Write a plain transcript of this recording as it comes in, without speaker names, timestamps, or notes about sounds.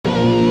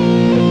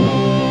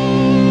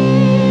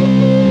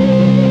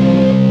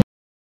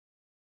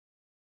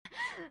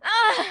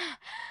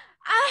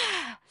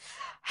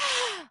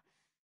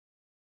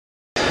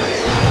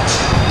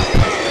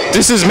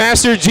This is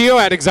Master Geo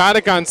at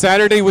Exxxotica on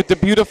Saturday with the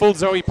beautiful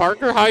Zoe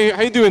Parker. How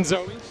you doing,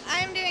 Zoe?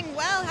 I'm doing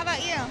well. How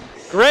about you?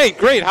 Great,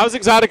 great. How's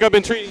Exxxotica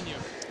been treating you?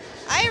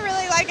 I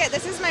really like it.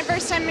 This is my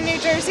first time in New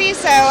Jersey,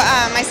 so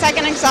my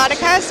second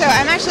Exxxotica, so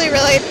I'm actually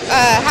really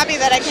happy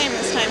that I came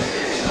this time.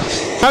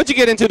 How'd you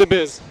get into the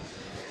biz?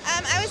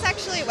 I was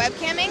actually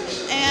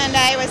webcamming, and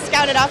I was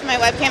scouted off my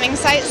webcamming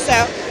site, so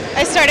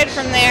I started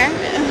from there.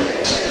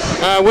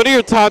 What are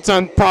your thoughts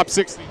on Prop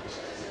 60?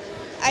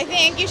 I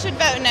think you should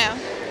vote no.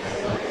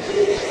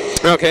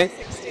 Okay.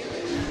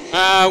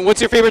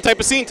 What's your favorite type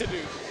of scene to do?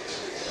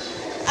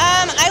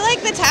 I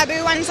like the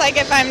taboo ones, like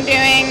if I'm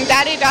doing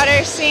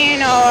daddy-daughter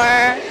scene,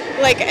 or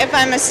like if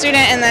I'm a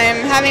student and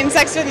I'm having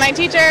sex with my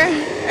teacher,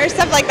 or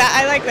stuff like that.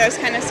 I like those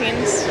kind of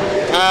scenes.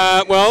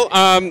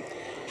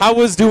 How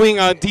was doing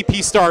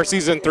DP Star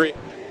Season 3? It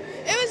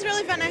was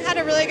really fun. I had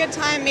a really good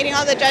time meeting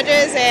all the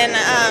judges and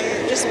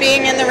just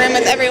being in the room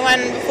with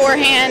everyone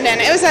beforehand,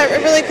 and it was a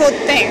really cool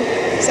thing.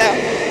 So.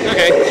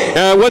 Okay.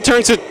 What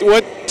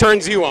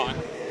turns you on?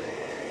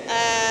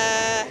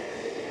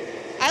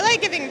 I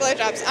like giving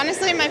blowjobs.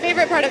 Honestly, my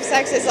favorite part of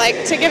sex is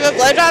like to give a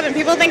blowjob, and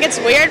people think it's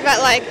weird, but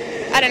like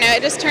I don't know,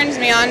 it just turns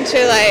me on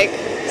to like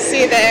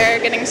see they're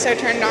getting so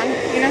turned on.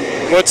 You know.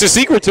 What's the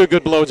secret to a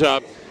good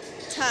blowjob?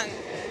 Tongue.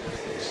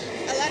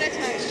 A lot of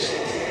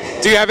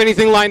tongue. Do you have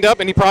anything lined up?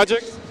 Any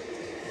projects?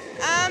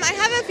 I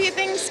have a few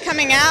things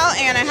coming out,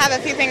 and I have a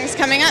few things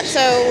coming up, so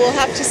we'll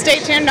have to stay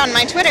tuned on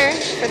my Twitter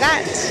for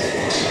that.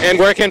 And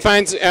where can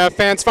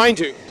fans find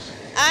you?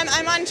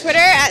 I'm on Twitter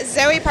at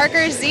Zoe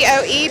Parker,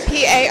 ZoeParker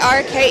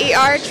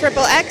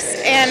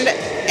XXX, and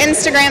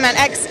Instagram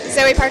at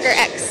Zoe Parker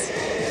X.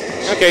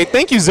 Okay,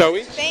 thank you,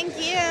 Zoe. Thank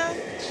you.